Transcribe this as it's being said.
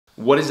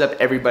What is up,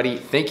 everybody?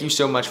 Thank you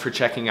so much for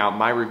checking out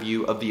my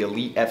review of the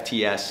Elite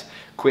FTS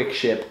Quick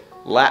Ship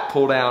Lat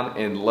Pull Down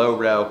and Low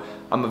Row.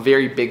 I'm a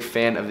very big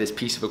fan of this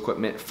piece of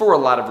equipment for a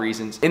lot of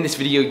reasons. In this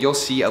video, you'll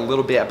see a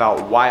little bit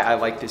about why I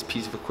like this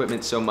piece of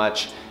equipment so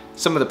much,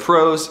 some of the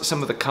pros,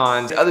 some of the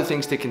cons, other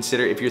things to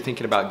consider if you're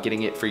thinking about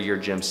getting it for your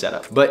gym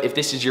setup. But if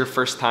this is your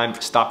first time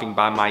stopping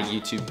by my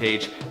YouTube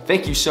page,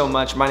 thank you so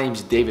much. My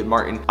name's David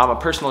Martin. I'm a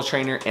personal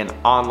trainer and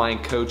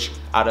online coach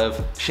out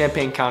of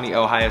Champaign County,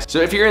 Ohio. So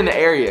if you're in the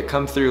area,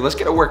 come through, let's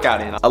get a workout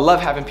in. I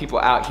love having people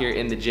out here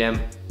in the gym,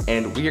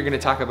 and we are gonna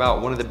talk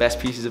about one of the best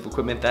pieces of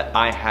equipment that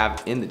I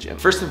have in the gym.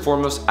 First and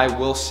foremost, I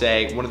will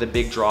say one of the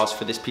big draws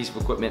for this piece of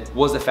equipment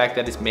was the fact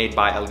that it's made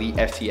by Elite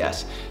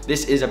FTS.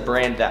 This is a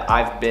brand that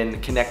I've been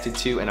connected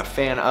to and a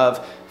fan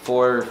of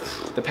for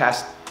the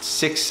past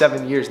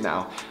 6-7 years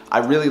now. I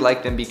really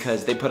like them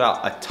because they put out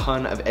a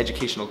ton of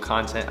educational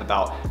content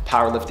about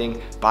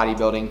powerlifting,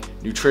 bodybuilding,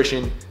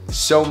 nutrition,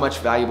 so much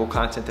valuable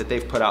content that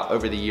they've put out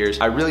over the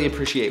years. I really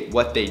appreciate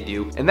what they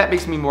do, and that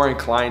makes me more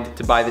inclined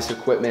to buy this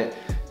equipment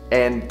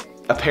and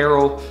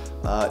apparel,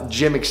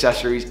 gym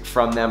accessories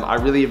from them. I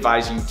really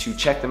advise you to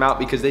check them out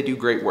because they do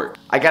great work.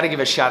 I gotta give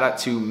a shout out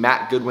to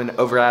Matt Goodwin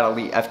over at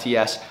Elite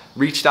FTS.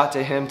 Reached out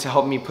to him to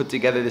help me put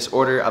together this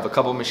order of a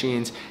couple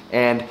machines,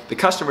 and the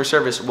customer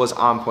service was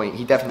on point.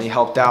 He definitely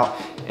helped out.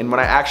 And when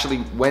I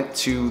actually went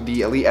to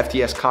the Elite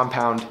FTS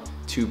compound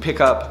to pick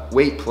up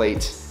weight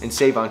plates and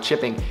save on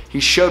shipping, he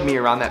showed me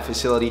around that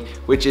facility,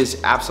 which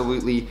is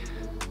absolutely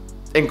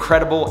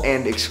incredible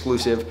and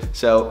exclusive.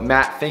 So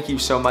Matt, thank you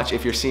so much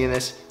if you're seeing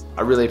this.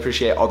 I really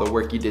appreciate all the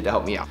work you did to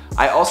help me out.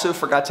 I also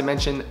forgot to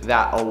mention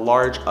that a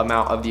large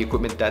amount of the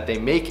equipment that they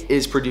make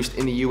is produced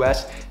in the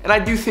US, and I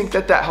do think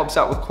that that helps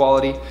out with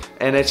quality,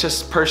 and it's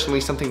just personally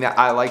something that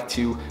I like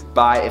to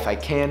buy if I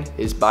can,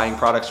 is buying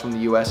products from the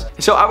US.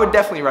 So I would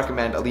definitely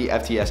recommend Elite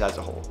FTS as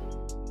a whole.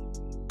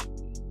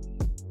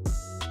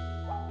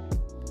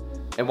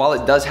 And while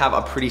it does have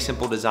a pretty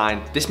simple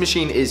design, this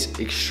machine is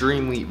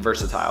extremely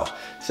versatile.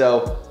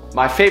 So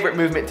my favorite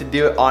movement to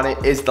do it on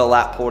it is the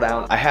lat pull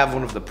down. I have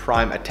one of the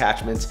prime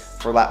attachments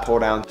for lat pull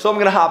down. So I'm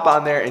gonna hop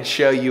on there and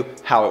show you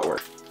how it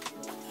works.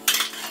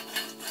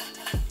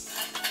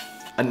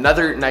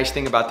 Another nice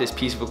thing about this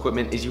piece of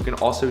equipment is you can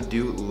also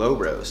do low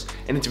rows.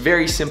 And it's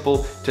very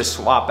simple to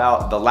swap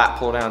out the lat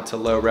pull down to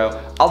low row.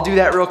 I'll do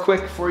that real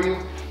quick for you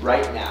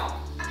right now.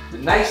 The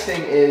nice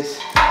thing is,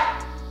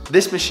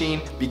 this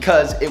machine,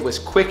 because it was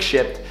quick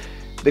shipped,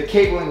 the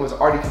cabling was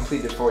already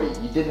completed for you.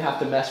 You didn't have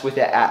to mess with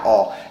it at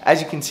all. As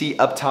you can see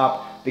up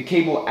top, the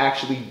cable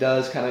actually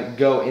does kind of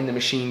go in the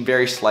machine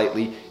very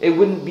slightly. It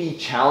wouldn't be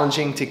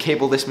challenging to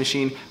cable this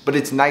machine, but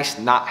it's nice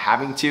not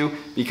having to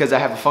because I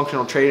have a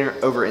functional trainer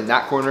over in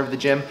that corner of the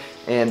gym,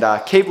 and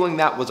cabling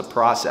that was a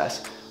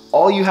process.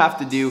 All you have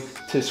to do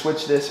to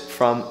switch this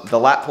from the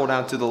lat pull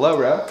down to the low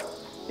row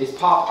is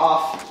pop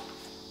off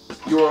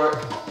your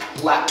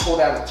lat pull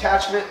down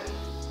attachment.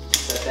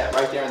 Set that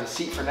right there on the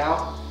seat for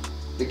now.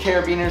 The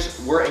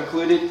carabiners were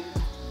included,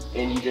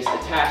 and you just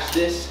attach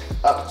this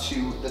up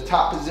to the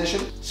top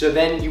position. So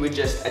then you would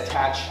just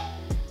attach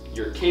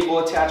your cable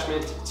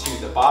attachment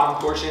to the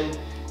bottom portion.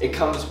 It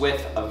comes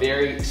with a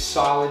very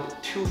solid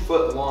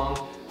 2-foot long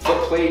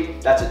foot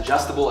plate that's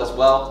adjustable as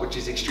well, which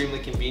is extremely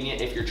convenient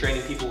if you're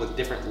training people with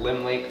different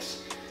limb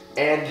lengths.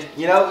 And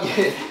you know,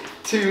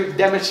 to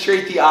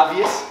demonstrate the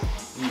obvious,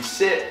 you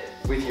sit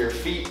with your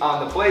feet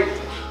on the plate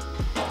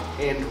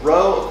and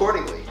row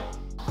accordingly.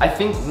 I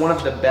think one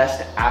of the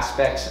best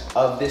aspects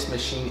of this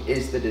machine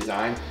is the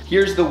design.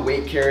 Here's the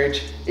weight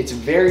carriage. It's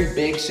very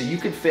big, so you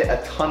could fit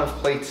a ton of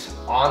plates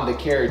on the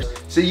carriage.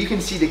 So you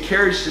can see the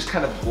carriage just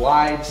kind of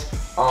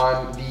glides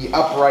on the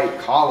upright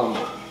column,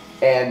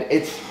 and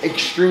it's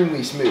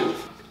extremely smooth.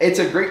 It's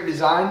a great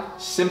design,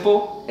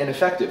 simple and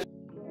effective.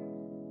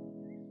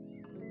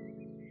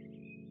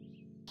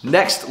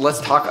 Next,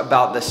 let's talk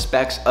about the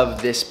specs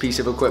of this piece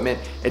of equipment.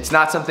 It's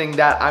not something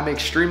that I'm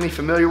extremely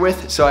familiar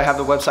with, so I have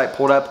the website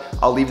pulled up.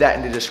 I'll leave that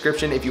in the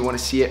description if you want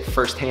to see it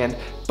firsthand,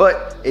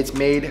 but it's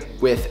made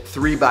with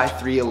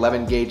 3x3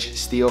 11 gauge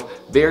steel,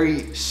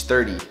 very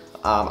sturdy.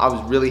 I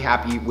was really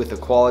happy with the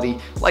quality,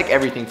 like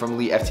everything from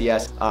Elite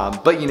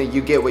FTS, but you know, you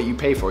get what you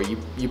pay for.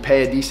 You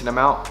pay a decent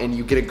amount and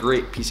you get a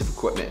great piece of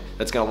equipment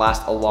that's gonna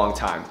last a long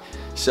time.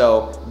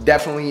 So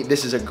definitely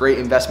this is a great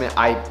investment.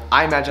 I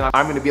imagine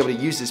I'm gonna be able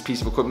to use this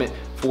piece of equipment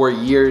for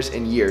years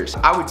and years.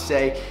 I would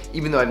say,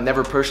 even though I've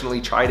never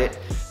personally tried it,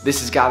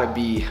 this has gotta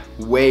be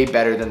way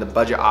better than the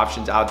budget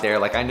options out there.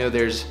 Like, I know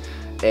there's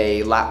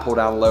a lat pull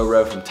down low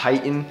row from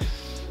Titan,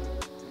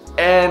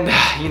 and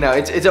you know,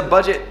 it's a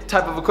budget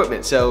type of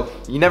equipment, so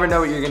you never know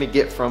what you're gonna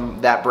get from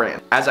that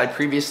brand. As I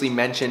previously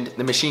mentioned,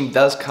 the machine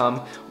does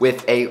come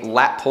with a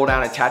lat pull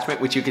down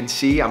attachment, which you can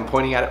see, I'm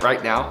pointing at it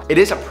right now. It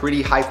is a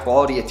pretty high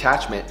quality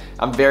attachment.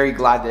 I'm very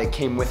glad that it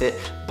came with it,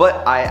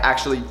 but I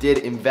actually did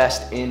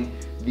invest in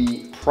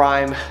the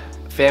Prime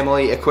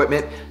family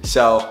equipment,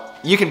 so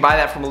you can buy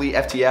that from Elite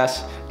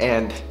FTS,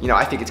 and you know,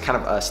 I think it's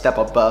kind of a step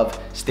above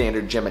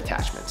standard gym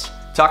attachments.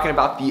 Talking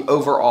about the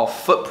overall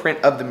footprint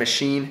of the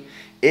machine,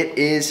 it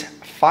is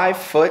 5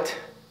 foot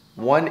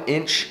 1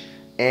 inch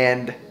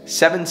and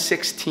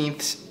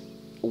 7/16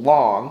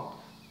 long,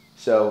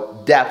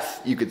 so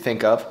depth you could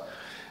think of,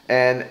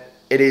 and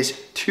it is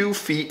 2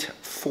 feet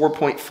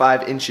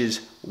 4.5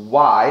 inches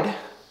wide,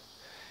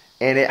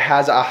 and it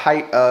has a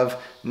height of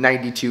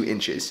 92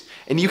 inches.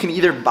 And you can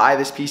either buy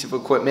this piece of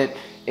equipment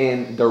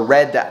in the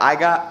red that I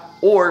got,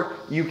 or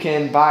you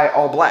can buy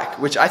all black,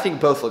 which I think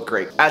both look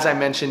great. As I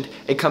mentioned,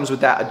 it comes with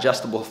that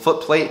adjustable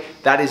foot plate.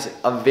 That is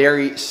a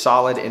very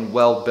solid and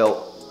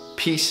well-built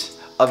piece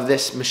of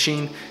this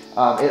machine.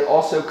 It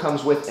also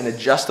comes with an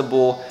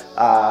adjustable,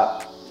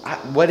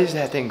 what is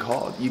that thing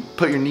called? You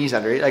put your knees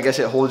under it. I guess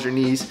it holds your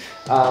knees.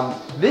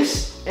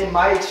 This, in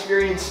my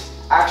experience,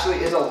 actually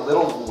is a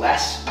little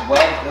less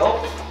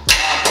well-built.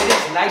 It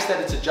is nice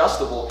that it's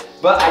adjustable,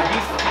 but I do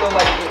feel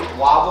like it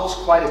wobbles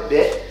quite a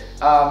bit.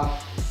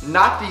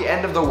 Not the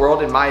end of the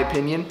world in my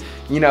opinion.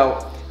 You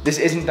know, this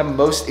isn't the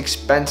most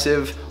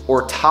expensive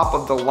or top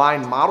of the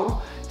line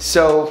model,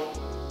 so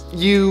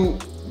you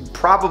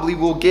probably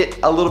will get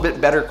a little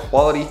bit better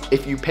quality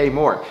if you pay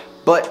more.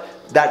 But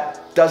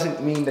that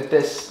doesn't mean that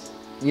this,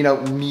 you know,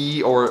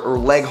 knee or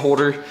leg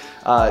holder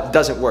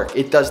doesn't work.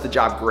 It does the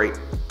job great.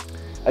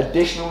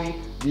 Additionally,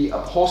 the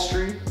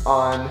upholstery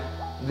on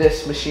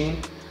this machine,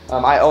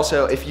 I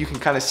also, if you can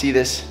kind of see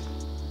this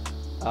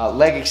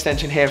leg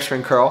extension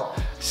hamstring curl,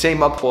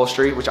 same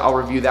upholstery, which I'll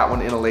review that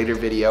one in a later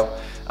video.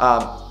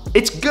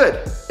 It's good.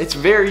 It's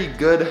very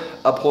good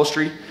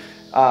upholstery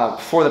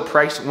for the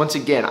price. Once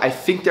again, I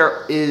think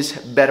there is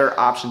better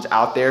options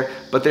out there,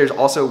 but there's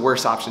also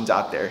worse options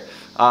out there.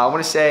 I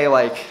want to say,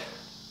 like,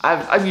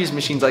 I've used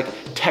machines like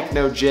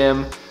Techno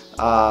Gym.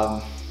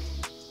 I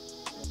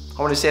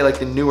want to say like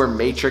the newer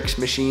Matrix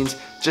machines.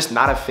 Just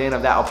not a fan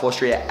of that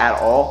upholstery at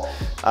all.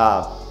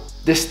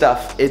 This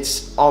stuff,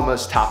 it's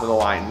almost top of the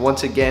line.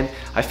 Once again,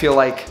 I feel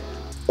like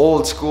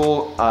old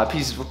school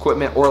pieces of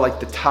equipment or like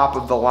the top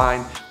of the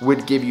line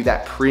would give you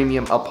that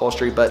premium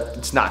upholstery, but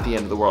it's not the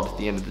end of the world at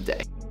the end of the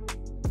day.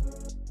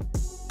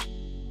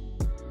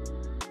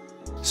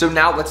 So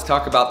now let's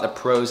talk about the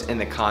pros and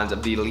the cons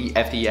of the Elite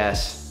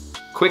FTS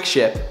quick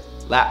ship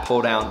lat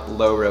pull down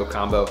low row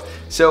combo.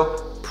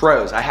 So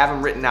pros, I have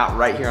them written out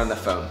right here on the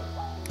phone.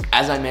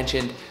 As I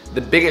mentioned, the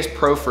biggest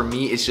pro for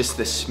me is just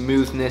the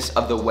smoothness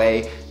of the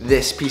way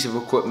this piece of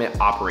equipment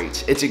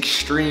operates. It's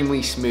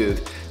extremely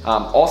smooth.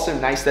 Also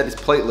nice that it's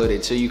plate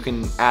loaded, so you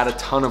can add a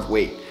ton of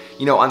weight.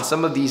 You know, on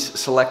some of these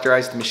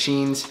selectorized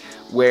machines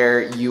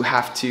where you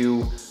have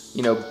to,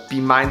 you know, be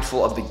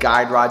mindful of the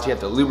guide rods, you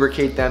have to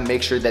lubricate them,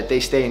 make sure that they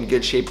stay in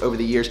good shape over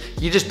the years.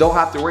 You just don't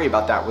have to worry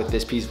about that with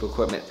this piece of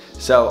equipment.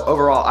 So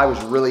overall, I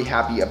was really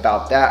happy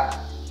about that.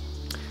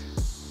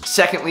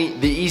 Secondly,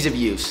 the ease of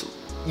use.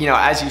 You know,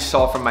 as you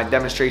saw from my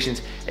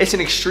demonstrations, it's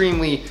an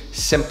extremely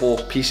simple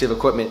piece of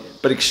equipment,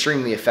 but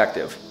extremely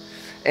effective.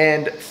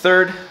 And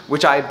third,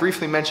 which I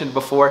briefly mentioned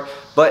before,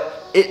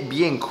 but it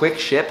being quick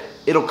ship,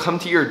 it'll come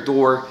to your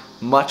door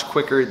much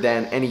quicker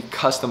than any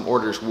custom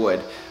orders would.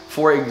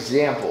 For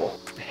example,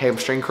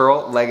 hamstring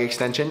curl, leg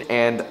extension,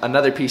 and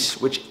another piece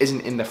which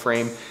isn't in the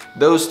frame,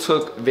 those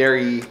took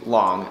very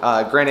long.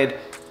 Granted,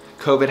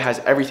 COVID has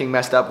everything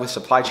messed up with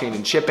supply chain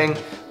and shipping,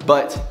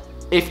 but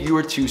if you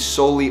were to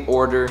solely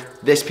order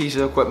this piece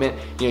of equipment,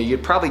 you know,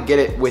 you'd probably get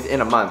it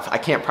within a month. I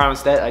can't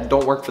promise that. I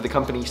don't work for the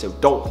company, so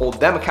don't hold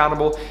them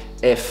accountable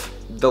if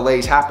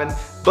delays happen,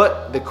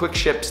 but the quick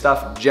ship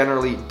stuff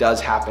generally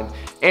does happen.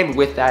 And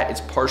with that,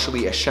 it's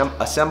partially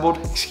assembled,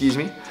 excuse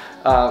me.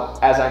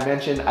 As I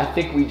mentioned, I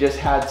think we just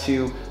had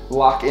to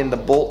lock in the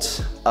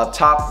bolts up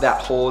top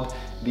that hold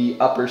the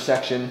upper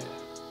section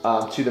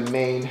to the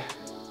main.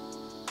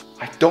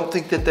 I don't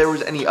think that there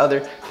was any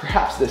other,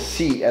 perhaps the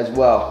seat as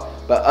well.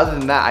 But other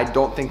than that, I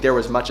don't think there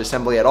was much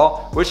assembly at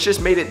all, which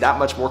just made it that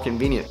much more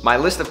convenient. My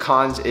list of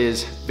cons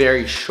is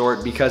very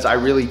short because I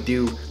really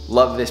do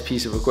love this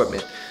piece of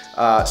equipment.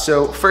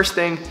 So first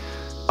thing,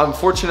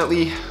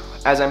 unfortunately,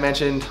 as I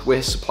mentioned,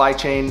 with supply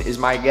chain is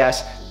my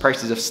guess,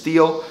 prices of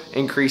steel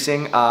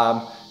increasing.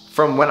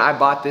 From when I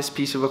bought this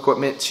piece of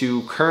equipment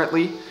to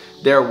currently,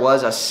 there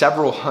was a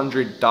several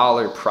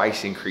 $100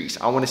 price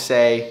increase. I wanna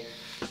say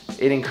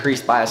it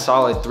increased by a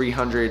solid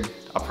 300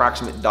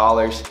 approximate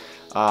dollars.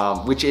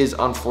 Which is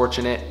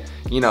unfortunate.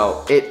 You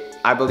know, it,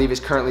 I believe, is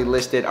currently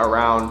listed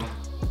around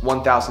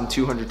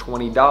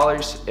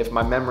 $1,220 if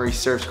my memory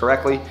serves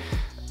correctly.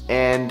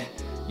 And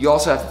you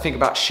also have to think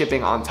about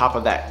shipping on top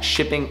of that.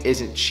 Shipping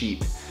isn't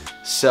cheap.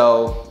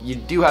 So you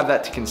do have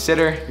that to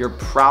consider. You're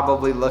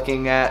probably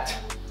looking at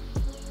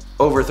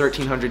over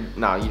 $1,300,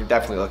 no, you're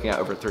definitely looking at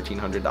over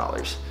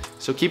 $1,300.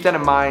 So keep that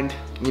in mind.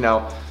 You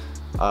know,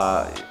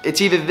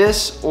 it's either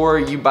this or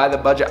you buy the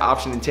budget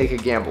option and take a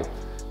gamble.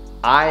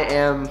 I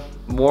am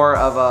more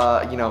of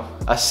a, you know,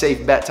 a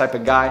safe bet type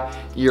of guy.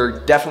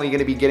 You're definitely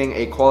gonna be getting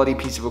a quality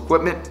piece of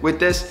equipment with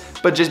this,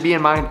 but just be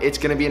in mind, it's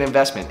gonna be an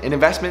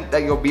investment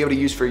that you'll be able to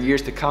use for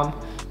years to come.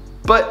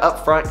 But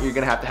up front, you're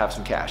gonna have to have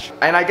some cash.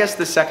 And I guess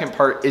the second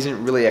part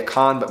isn't really a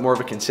con, but more of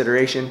a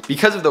consideration.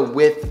 Because of the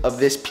width of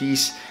this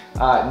piece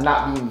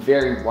not being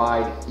very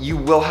wide, you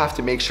will have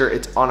to make sure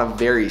it's on a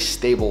very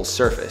stable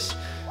surface.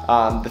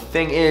 The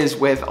thing is,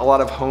 with a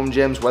lot of home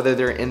gyms, whether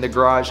they're in the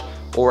garage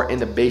or in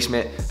the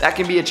basement, that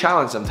can be a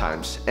challenge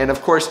sometimes. And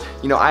of course,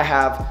 you know, I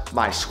have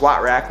my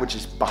squat rack, which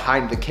is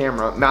behind the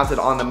camera, mounted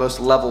on the most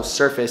level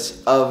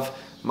surface of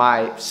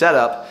my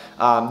setup.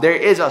 There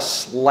is a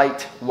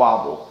slight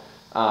wobble.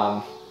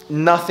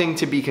 Nothing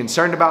to be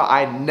concerned about.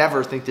 I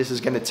never think this is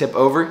gonna tip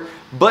over,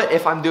 but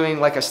if I'm doing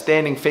like a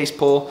standing face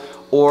pull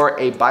or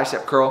a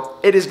bicep curl,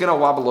 it is gonna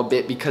wobble a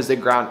bit because the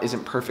ground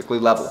isn't perfectly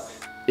level.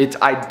 It's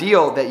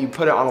ideal that you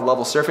put it on a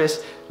level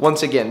surface.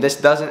 Once again, this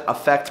doesn't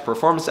affect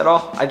performance at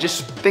all. I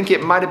just think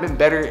it might have been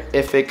better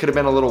if it could have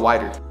been a little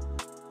wider.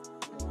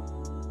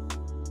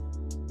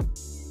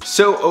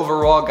 So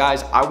overall,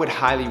 guys, I would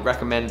highly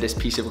recommend this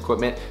piece of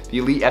equipment, the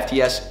Elite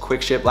FTS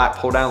Quick Ship Lat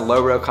Pull Down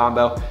Low Row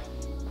Combo.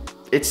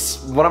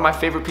 It's one of my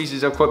favorite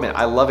pieces of equipment.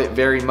 I love it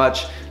very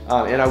much,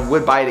 and I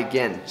would buy it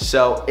again.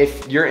 So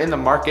if you're in the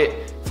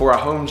market for a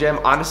home gym,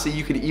 honestly,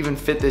 you could even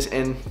fit this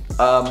in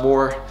a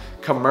more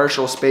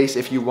commercial space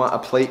if you want a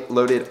plate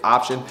loaded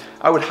option.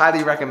 I would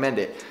highly recommend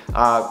it.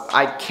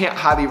 I can't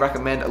highly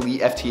recommend Elite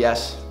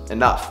FTS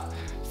enough.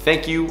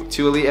 Thank you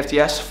to Elite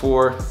FTS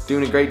for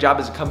doing a great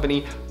job as a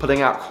company,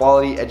 putting out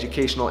quality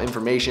educational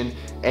information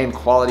and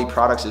quality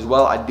products as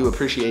well. I do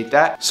appreciate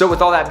that. So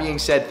with all that being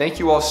said, thank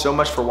you all so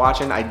much for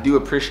watching. I do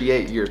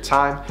appreciate your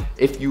time.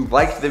 If you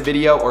liked the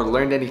video or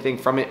learned anything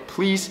from it,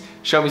 please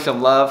show me some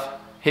love.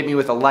 Hit me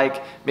with a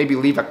like, maybe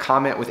leave a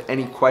comment with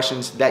any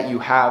questions that you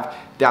have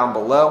down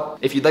below.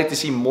 If you'd like to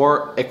see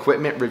more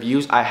equipment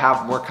reviews, I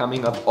have more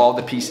coming of all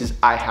the pieces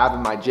I have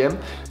in my gym.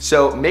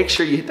 So make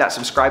sure you hit that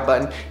subscribe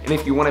button. And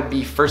if you wanna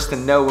be first to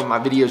know when my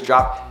videos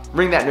drop,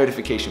 ring that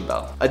notification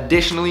bell.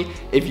 Additionally,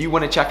 if you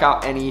wanna check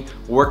out any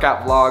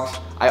workout vlogs,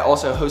 I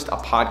also host a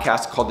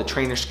podcast called The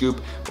Trainer Scoop,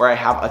 where I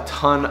have a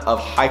ton of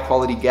high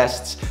quality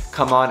guests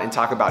come on and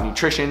talk about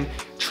nutrition,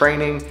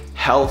 training,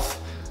 health.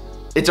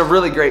 It's a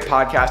really great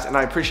podcast, and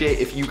I appreciate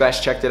if you guys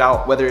checked it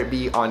out, whether it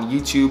be on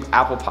YouTube,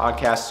 Apple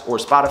Podcasts, or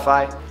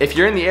Spotify. If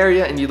you're in the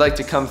area and you'd like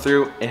to come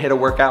through and hit a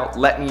workout,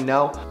 let me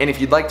know. And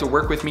if you'd like to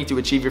work with me to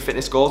achieve your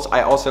fitness goals,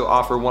 I also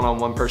offer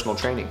one-on-one personal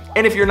training.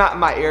 And if you're not in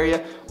my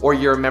area or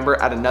you're a member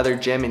at another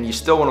gym and you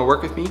still want to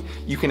work with me,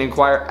 you can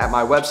inquire at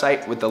my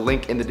website with the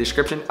link in the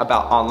description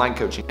about online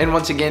coaching. And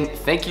once again,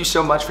 thank you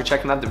so much for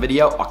checking out the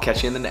video. I'll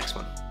catch you in the next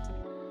one.